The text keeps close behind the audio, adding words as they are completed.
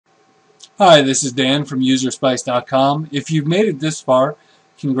Hi, this is Dan from UserSpice.com. If you've made it this far,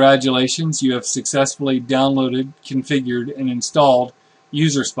 congratulations, you have successfully downloaded, configured, and installed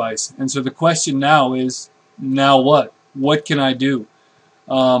UserSpice. And so the question now is, now what? What can I do?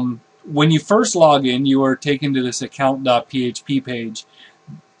 When you first log in, you are taken to this account.php page.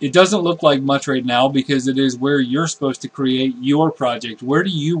 It doesn't look like much right now because it is where you're supposed to create your project. Where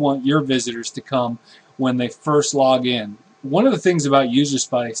do you want your visitors to come when they first log in? One of the things about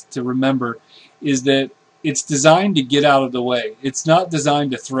UserSpice to remember is that it's designed to get out of the way. It's not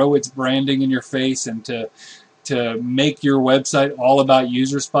designed to throw its branding in your face and to make your website all about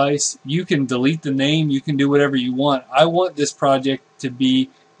UserSpice. You can delete the name, you can do whatever you want. I want this project to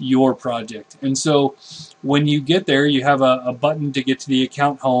be your project. And so when you get there, you have a button to get to the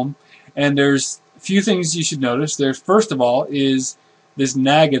account home, and there's a few things you should notice. There's, first of all, is this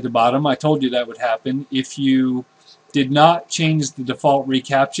nag at the bottom. I told you that would happen. If you did not change the default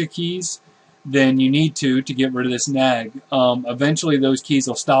reCAPTCHA keys, then you need to get rid of this nag. Eventually those keys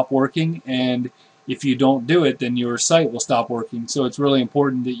will stop working, and if you don't do it, then your site will stop working. So it's really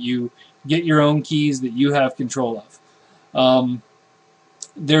important that you get your own keys that you have control of.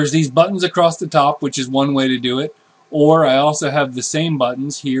 There's these buttons across the top, which is one way to do it, or I also have the same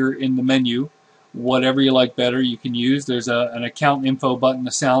buttons here in the menu. Whatever you like better you can use. There's an account info button,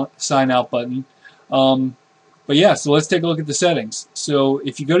 a sign out button. But yeah, so let's take a look at the settings. So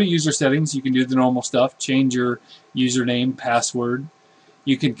if you go to user settings, you can do the normal stuff, change your username, password.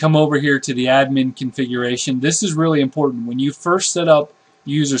 You can come over here to the admin configuration. This is really important. When you first set up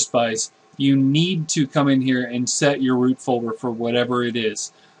UserSpice, you need to come in here and set your root folder for whatever it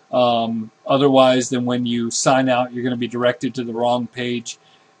is. Otherwise, then when you sign out, you're going to be directed to the wrong page,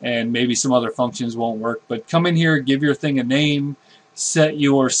 and maybe some other functions won't work. But come in here, give your thing a name, set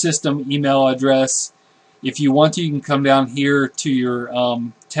your system email address. If you want to, you can come down here to your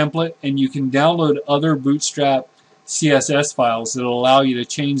template, and you can download other Bootstrap CSS files that will allow you to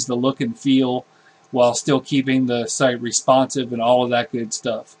change the look and feel while still keeping the site responsive and all of that good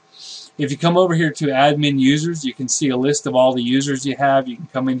stuff. If you come over here to admin users, you can see a list of all the users you have. You can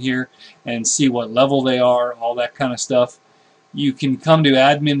come in here and see what level they are, all that kind of stuff. You can come to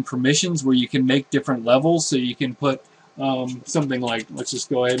admin permissions where you can make different levels, so you can put something like, let's just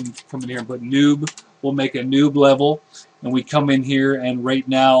go ahead and come in here and put noob. We'll make a noob level, and we come in here, and right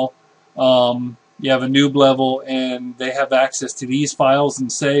now you have a noob level, and they have access to these files,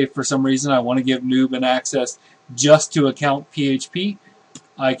 and say for some reason I want to give noob an access just to account PHP.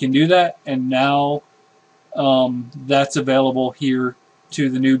 I can do that, and now that's available here to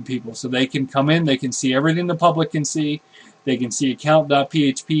the noob people. So they can come in, they can see everything the public can see. They can see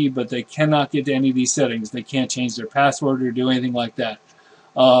account.php, but they cannot get to any of these settings. They can't change their password or do anything like that.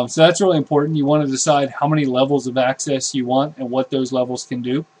 So that's really important. You want to decide how many levels of access you want and what those levels can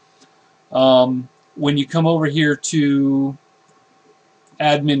do. When you come over here to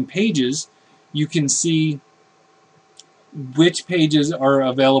admin pages, you can see which pages are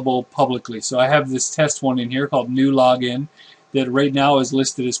available publicly. So I have this test one in here called new login that right now is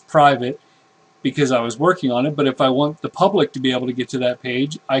listed as private because I was working on it, but if I want the public to be able to get to that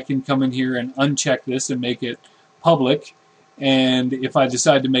page, I can come in here and uncheck this and make it public. And if I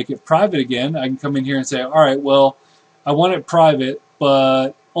decide to make it private again, I can come in here and say, all right, well, I want it private,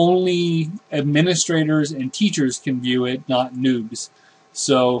 but only administrators and teachers can view it, not noobs.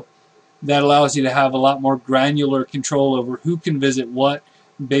 So that allows you to have a lot more granular control over who can visit what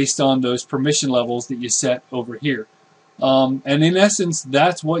based on those permission levels that you set over here. And in essence,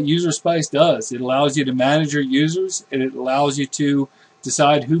 that's what UserSpice does. It allows you to manage your users, and it allows you to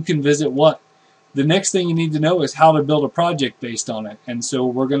decide who can visit what. The next thing you need to know is how to build a project based on it, and so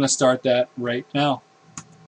we're going to start that right now.